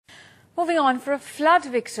Moving on, for a flood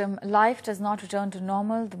victim, life does not return to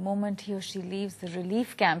normal the moment he or she leaves the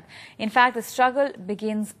relief camp. In fact, the struggle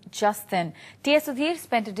begins just then. T.S. Sudhir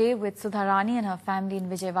spent a day with Sudharani and her family in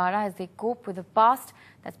Vijayawada as they cope with a past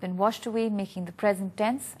that's been washed away, making the present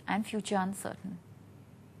tense and future uncertain.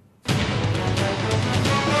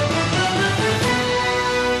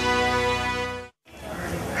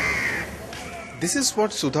 This is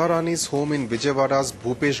what Sudharani's home in Vijayawada's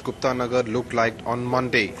Bhupesh Gupta Nagar looked like on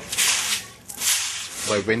Monday.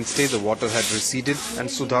 By Wednesday, the water had receded and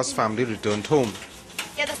Sudha's family returned home.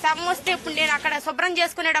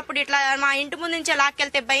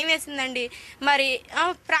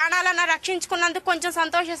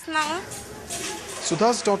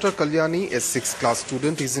 Sudha's daughter Kalyani, a 6th class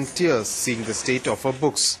student, is in tears seeing the state of her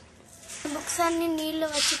books.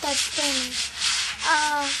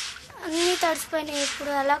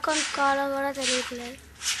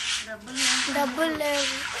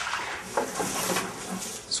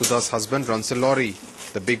 Sudha's husband runs a lorry.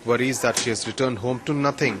 The big worry is that she has returned home to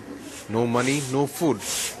nothing. No money, no food.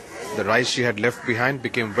 The rice she had left behind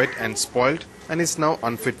became wet and spoiled and is now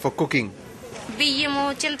unfit for cooking. బియ్యము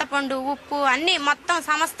చింతపండు ఉప్పు అన్ని మొత్తం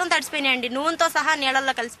సమస్తం తడిసిపోయినాయండి నూనెతో సహా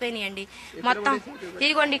నీళ్ళల్లో కలిసిపోయినాయండి మొత్తం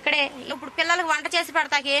ఇదిగోండి ఇక్కడే ఇప్పుడు పిల్లలకు వంట చేసి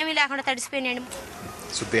పెడతాక ఏమీ లేకుండా తడిసిపోయినాయండి.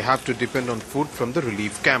 So they have to depend on food from the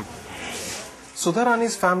relief camp.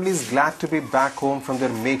 Sudharani's family is glad to be back home from their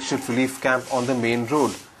makeshift relief camp on the main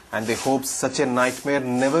road, and they hope such a nightmare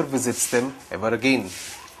never visits them ever again.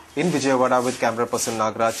 In Vijayawada with camera person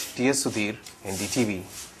Nagraj, T.S. Sudhir, NDTV.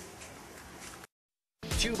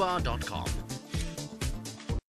 Tuba.com